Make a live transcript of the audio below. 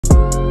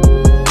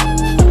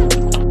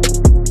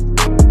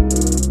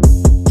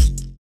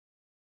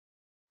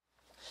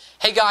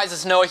Hey guys,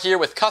 it's Noah here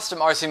with Custom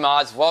RC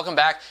Mods. Welcome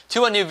back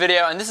to a new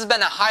video, and this has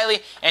been a highly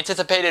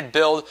anticipated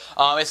build.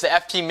 It's the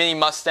FT Mini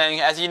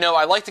Mustang. As you know,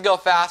 I like to go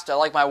fast. I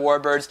like my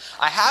warbirds.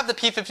 I have the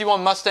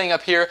P51 Mustang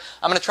up here.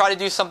 I'm going to try to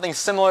do something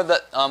similar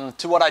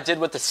to what I did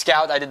with the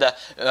Scout. I did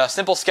the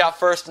simple Scout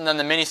first and then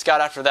the Mini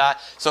Scout after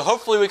that. So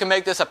hopefully we can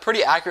make this a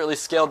pretty accurately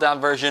scaled down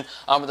version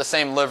with the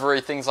same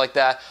livery, things like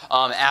that,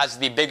 as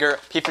the bigger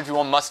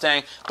P51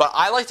 Mustang. But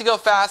I like to go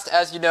fast,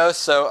 as you know,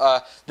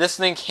 so this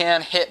thing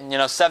can hit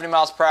 70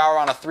 miles per hour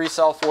on a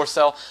 3-cell,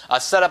 4-cell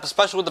setup,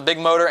 especially with the big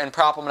motor and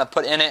prop I'm going to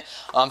put in it.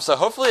 So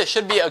hopefully it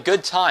should be a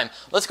good time.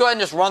 Let's go ahead and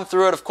just run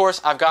through it. Of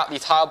course, I've got the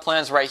tile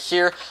plans right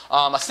here.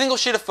 A single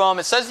sheet of foam.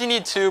 It says you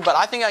need 2, but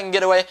I think I can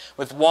get away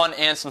with 1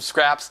 and some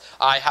scraps.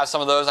 I have some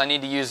of those I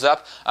need to use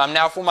up.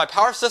 Now for my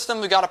power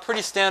system, we got a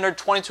pretty standard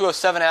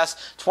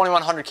 2207S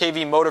 2100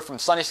 kV motor from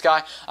Sunny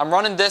Sky. I'm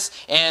running this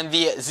and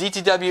the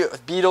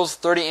ZTW Beetles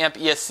 30 amp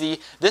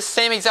ESC. This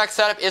same exact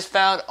setup is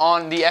found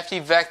on the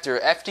FT Vector,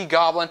 FT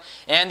Goblin,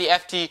 and the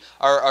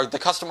the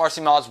Custom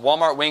RC Mods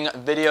Walmart Wing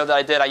video that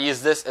I did. I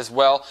use this as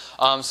well.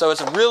 So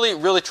it's a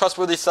really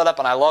trustworthy setup,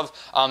 and I love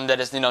that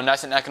it's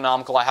nice and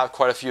economical. I have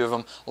quite a few of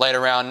them laid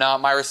around. Now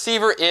my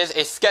receiver is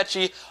a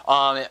sketchy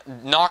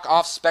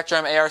knockoff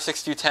Spectrum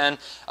AR6210.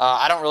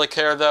 I don't really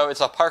care though.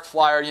 It's a Park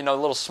Flyer, a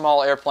little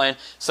small airplane.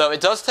 So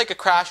it does take a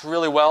crash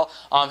really well.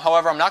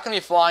 However, I'm not going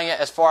to be flying it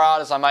as far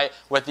out as I might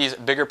with these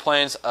bigger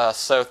planes.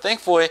 So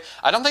thankfully,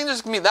 I don't think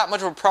there's going to be that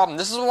much of a problem.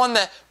 This is one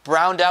that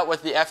browned out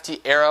with the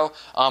FT Aero,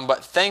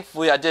 but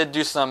thankfully I did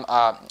do some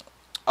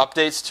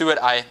updates to it.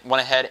 I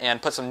went ahead and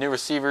put some new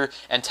receiver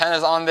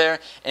antennas on there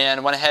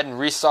and went ahead and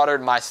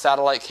resoldered my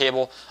satellite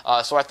cable.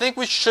 So I think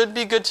we should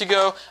be good to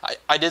go.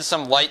 I did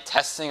some light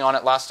testing on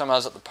it last time I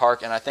was at the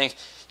park, and I think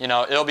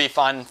it'll be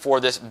fine for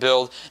this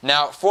build.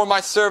 Now, for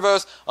my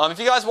servos, if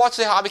you guys watch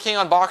the Hobby King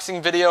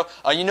unboxing video,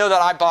 you know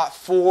that I bought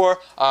 4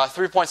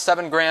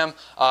 3.7 gram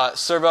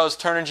servos,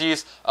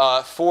 Turnigy's,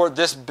 for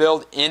this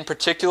build in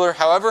particular.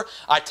 However,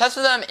 I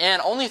tested them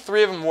and only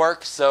 3 of them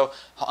work, so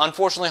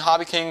unfortunately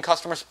Hobby King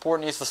customer support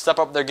needs to step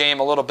up their game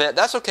a little bit.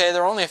 That's okay,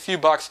 they're only a few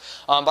bucks,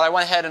 but I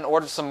went ahead and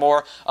ordered some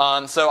more.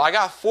 So I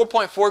got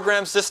 4.4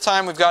 grams this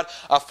time. We've got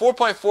a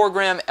 4.4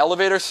 gram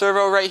elevator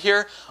servo right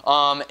here,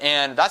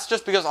 and that's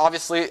just because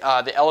obviously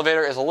the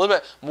elevator is a little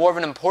bit more of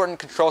an important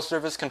control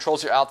surface,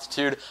 controls your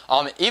altitude.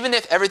 Even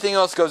if everything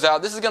else goes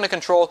out, this is going to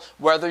control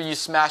whether you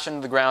smash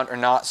into the ground or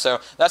not. So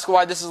that's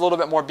why this is a little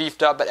bit more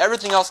beefed up, but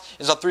everything else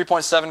is a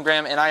 3.7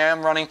 gram, and I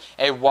am running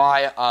a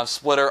Y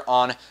splitter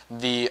on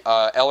the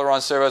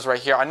aileron servos right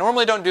here. I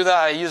normally don't do that.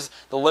 I use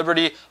the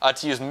liberty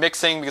to use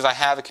mixing because I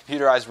have a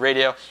computerized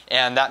radio,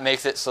 and that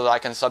makes it so that I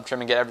can sub-trim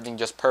and get everything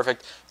just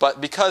perfect. But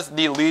because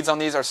the leads on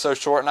these are so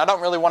short, and I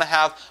don't really want to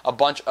have a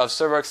bunch of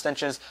servo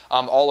extensions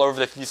all over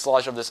the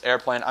fuselage of this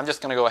airplane, I'm just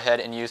going to go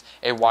ahead and use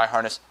a Y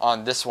harness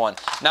on this one.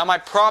 Now my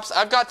props,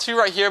 I've got 2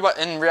 right here, but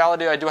in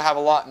reality I do have a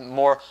lot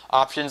more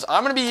options.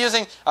 I'm going to be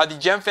using the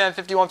GemFan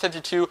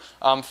 5152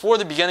 for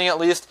the beginning at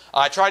least.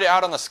 I tried it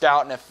out on the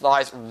Scout and it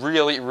flies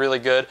really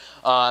good.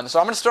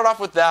 So I'm going to start off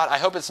with that. I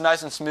hope it's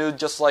nice and smooth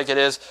just like it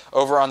is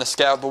over on the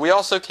Scout, but we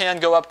also can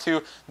go up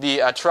to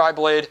the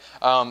Tri-Blade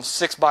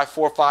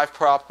 6x45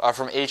 prop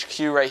from HQ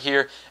right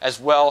here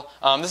as well.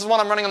 This is one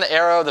I'm running on the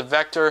Aero, the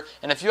Vector,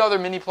 and a few other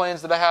mini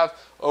planes that I have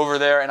over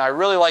there, and I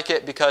really like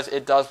it because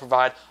it does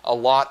provide a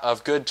lot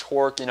of good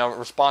torque,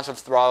 responsive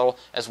throttle,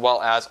 as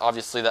well as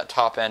obviously that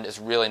top end is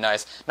really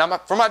nice. Now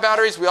for my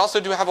batteries, we also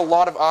do have a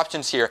lot of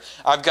options here.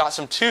 I've got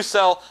some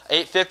 2-cell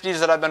 850s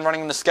that I've been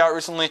running in the Scout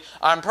recently.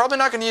 I'm probably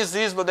not going to use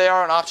these, but they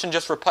are an option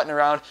just for putting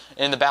around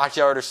in the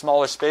backyard or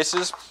smaller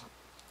spaces.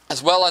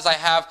 As well as I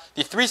have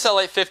the 3-cell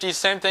 850s,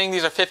 same thing,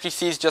 these are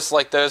 50Cs just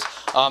like those.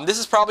 This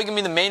is probably going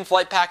to be the main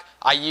flight pack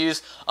I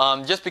use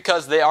just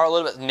because they are a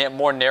little bit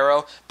more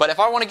narrow. But if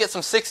I want to get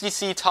some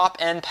 60C top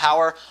end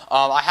power,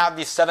 I have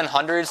these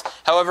 700s.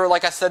 However,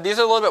 like I said, these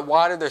are a little bit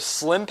wider. They're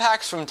slim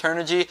packs from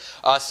Turnigy,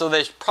 so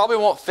they probably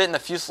won't fit in the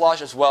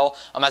fuselage as well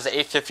as the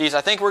 850s.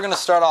 I think we're going to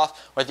start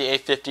off with the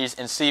 850s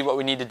and see what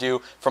we need to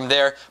do from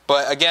there.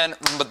 But again,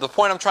 the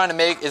point I'm trying to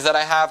make is that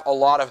I have a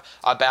lot of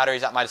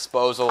batteries at my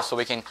disposal, so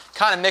we can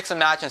kind of mix and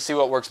match and see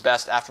what works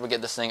best after we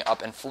get this thing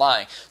up and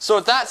flying. So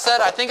with that said,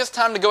 I think it's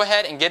time to go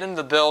ahead and get into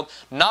the build.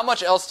 Not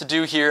much else to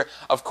do here,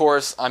 of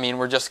course. I mean,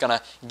 we're just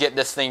gonna get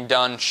this thing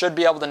done. Should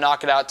be able to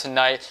knock it out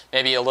tonight,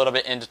 maybe a little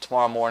bit into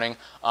tomorrow morning,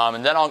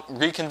 and then I'll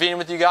reconvene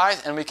with you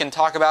guys and we can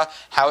talk about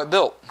how it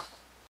built.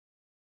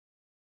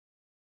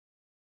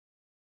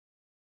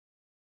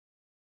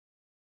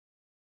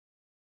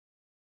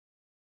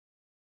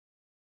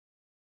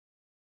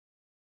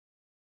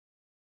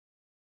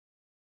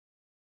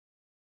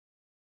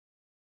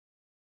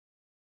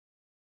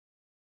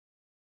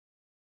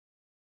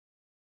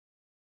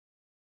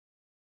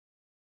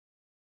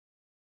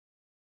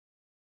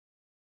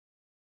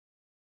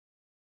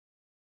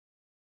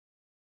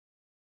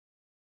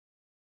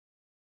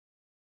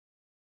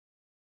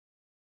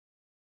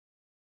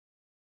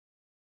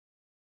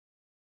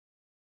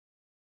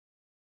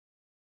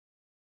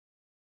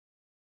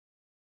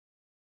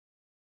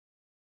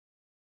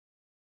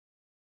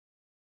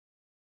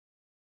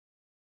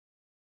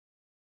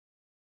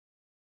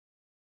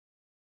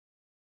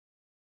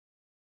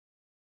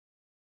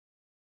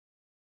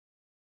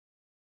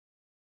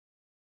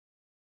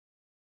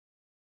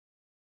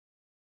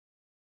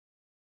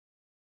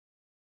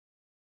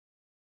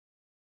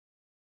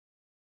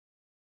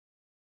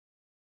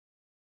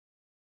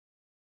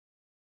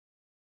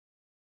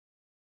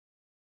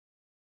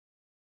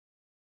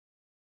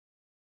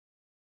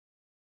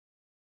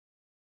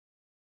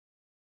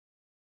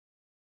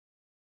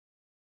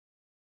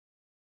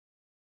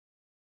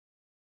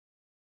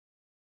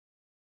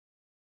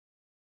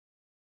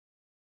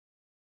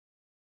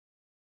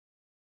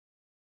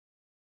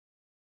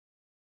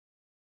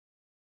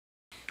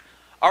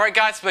 Alright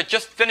guys, so I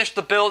just finished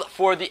the build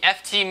for the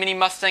FT Mini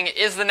Mustang. It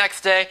is the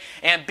next day,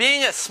 and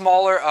being a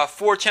smaller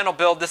 4-channel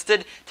build, this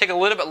did take a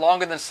little bit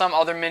longer than some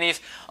other Minis.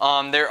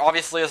 There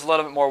obviously is a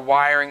little bit more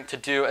wiring to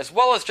do, as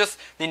well as just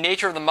the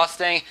nature of the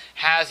Mustang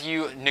has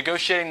you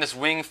negotiating this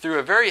wing through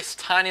a very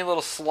tiny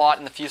little slot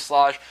in the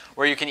fuselage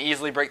where you can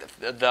easily break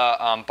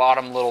the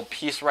bottom little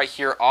piece right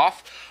here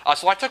off.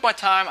 So I took my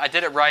time, I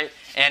did it right,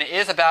 and it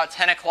is about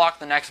 10 o'clock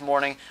the next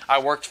morning.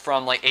 I worked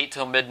from like 8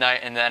 till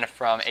midnight and then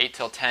from 8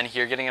 till 10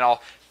 here, getting it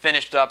all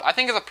finished up. I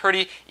think it's a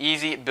pretty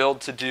easy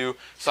build to do,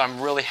 so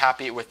I'm really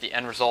happy with the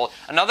end result.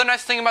 Another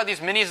nice thing about these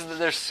Minis is that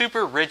they're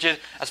super rigid,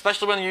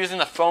 especially when you're using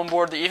the foam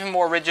board. They're even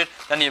more rigid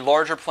than the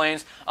larger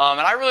planes,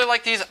 and I really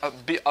like these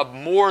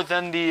more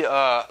than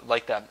the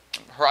like the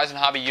Horizon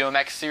Hobby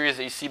UMX series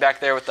that you see back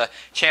there with the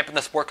Champ and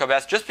the Sport Cub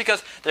S, just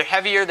because they're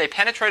heavier, they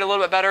penetrate a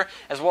little bit better,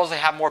 as well as they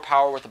have more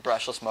power with the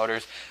brushless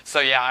motors. So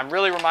yeah, I'm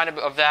really reminded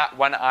of that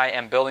when I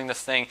am building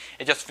this thing.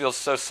 It just feels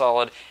so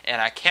solid,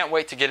 and I can't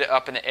wait to get it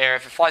up in the air.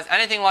 If it flies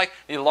anything like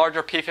the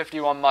larger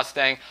P51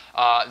 Mustang,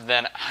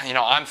 then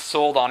I'm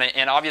sold on it.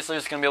 And obviously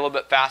it's going to be a little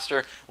bit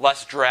faster,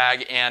 less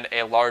drag, and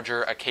a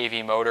larger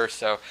KV motor.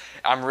 So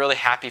I'm really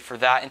happy for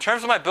that. In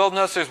terms of my build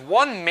notes, there's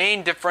one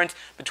main difference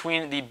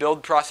between the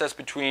build process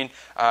between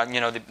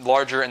the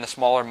larger and the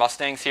smaller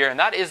Mustangs here, and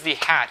that is the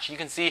hatch. You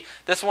can see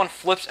this one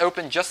flips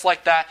open just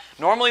like that.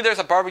 Normally there's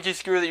a barbecue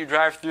screw that you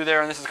drive through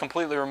there, and this is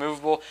completely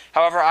removable.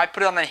 However, I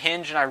put it on the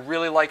hinge, and I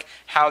really like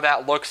how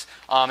that looks,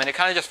 and it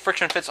kind of just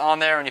friction fits on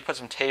there, and you put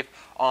some tape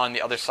on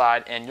the other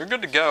side, and you're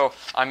good to go.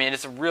 I mean,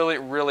 it's a really,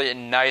 really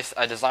nice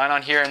design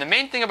on here, and the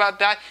main thing about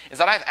that is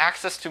that I have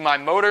access to my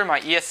motor, my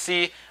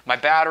ESC, my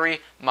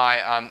battery,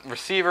 my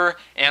receiver,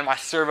 and my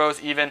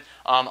servos even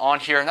on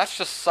here, and that's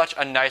just such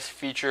a nice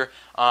feature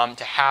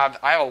to have.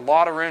 I have a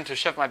lot of room to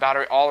shift my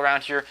battery all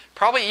around here,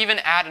 probably even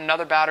add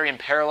another battery in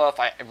parallel if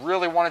I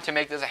really wanted to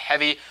make this a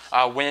heavy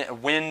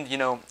wind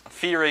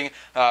fearing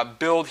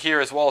build here,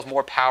 as well as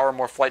more power,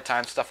 more flight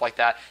time, stuff like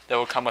that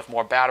will come with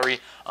more battery.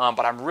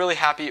 But I'm really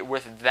happy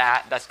with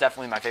that. That's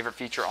definitely my favorite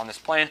feature on this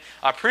plane.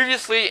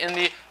 Previously in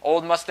the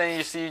old Mustang,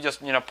 you see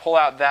just pull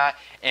out that,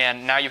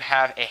 and now you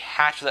have a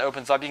hatch that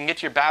opens up. You can get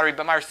to your battery,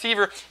 but my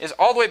receiver is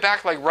all the way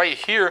back like right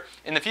here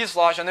in the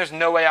fuselage, and there's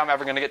no way I'm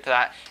ever going to get to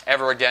that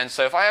ever again.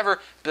 So if I ever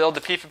build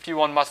the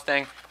P51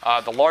 Mustang,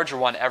 the larger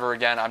one, ever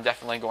again, I'm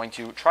definitely going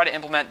to try to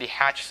implement the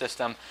hatch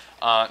system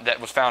that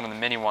was found in the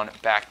Mini one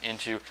back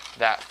into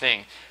that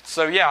thing.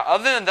 So yeah,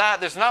 other than that,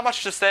 there's not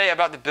much to say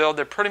about the build.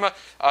 They're pretty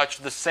much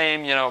the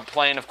same,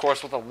 plane, of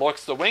course, with the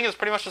looks. The wing is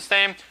pretty much the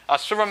same.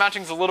 Servo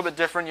mounting is a little bit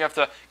different. You have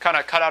to kind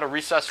of cut out a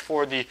recess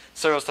for the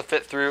servos to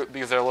fit through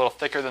because they're a little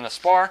thicker than the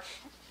spar.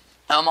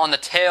 On the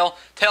tail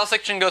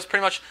section goes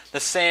pretty much the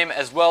same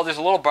as well. There's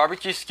a little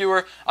barbecue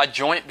skewer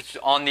joint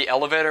on the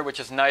elevator, which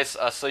is nice,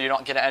 so you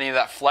don't get any of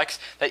that flex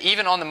that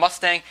even on the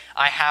Mustang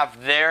I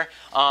have there.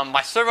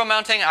 My servo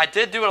mounting, I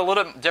did do it a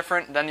little bit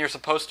different than you're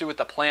supposed to with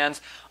the plans,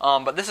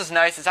 but this is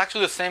nice. It's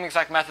actually the same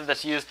exact method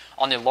that's used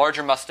on the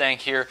larger Mustang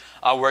here,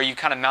 where you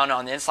kind of mount it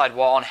on the inside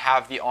wall and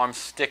have the arms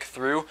stick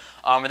through.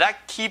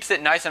 That keeps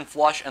it nice and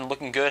flush and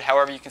looking good.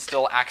 However, you can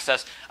still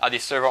access the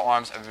servo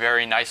arms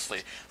very nicely.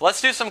 Let's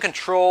do some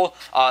control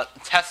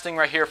testing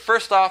right here.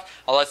 First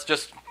off, let's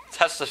just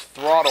test the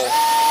throttle.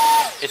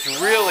 It's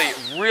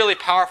really, really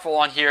powerful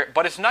on here,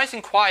 but it's nice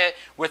and quiet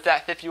with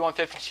that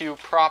 5152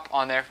 prop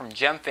on there from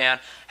GemFan.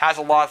 Has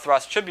a lot of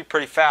thrust, should be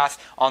pretty fast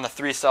on the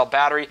 3-cell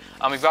battery.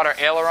 We've got our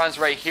ailerons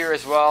right here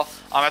as well.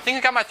 I think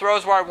I got my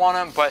throws where I want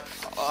them, but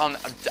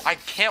I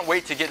can't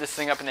wait to get this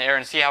thing up in the air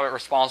and see how it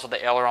responds with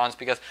the ailerons,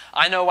 because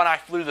I know when I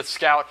flew the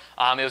Scout,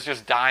 it was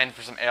just dying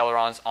for some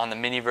ailerons on the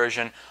Mini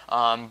version.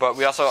 But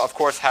we also, of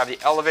course, have the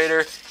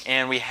elevator,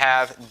 and we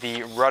have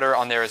the rudder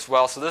on there as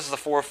well. So this is a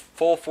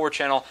full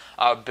 4-channel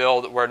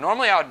build, where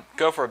normally I would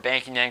go for a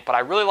banking yank, but I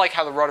really like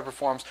how the rudder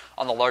performs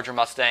on the larger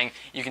Mustang.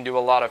 You can do a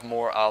lot of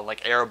more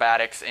like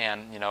aerobatics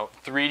and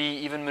 3D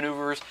even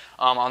maneuvers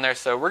on there.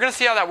 So we're going to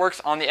see how that works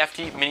on the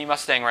FT Mini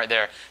Mustang right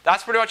there.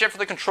 That's pretty much it for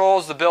the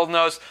controls, the build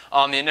notes,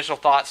 the initial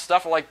thoughts,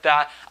 stuff like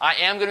that. I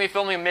am going to be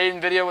filming a maiden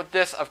video with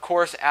this, of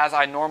course, as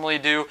I normally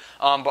do,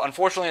 but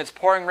unfortunately it's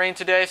pouring rain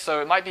today,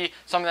 so it might be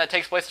something that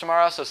takes place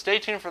tomorrow, so stay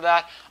tuned for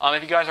that.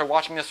 If you guys are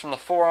watching this from the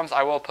forums,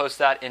 I will post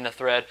that in the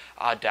thread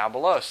down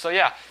below. So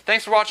yeah,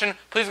 thanks for watching.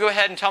 Please go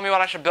ahead and tell me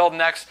what I should build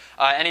next.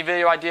 Any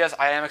video ideas,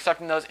 I am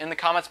accepting those in the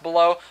comments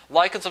below.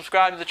 Like and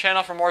subscribe to the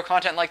channel for more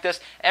content like this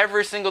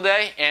every single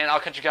day, and I'll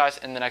catch you guys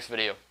in the next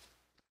video.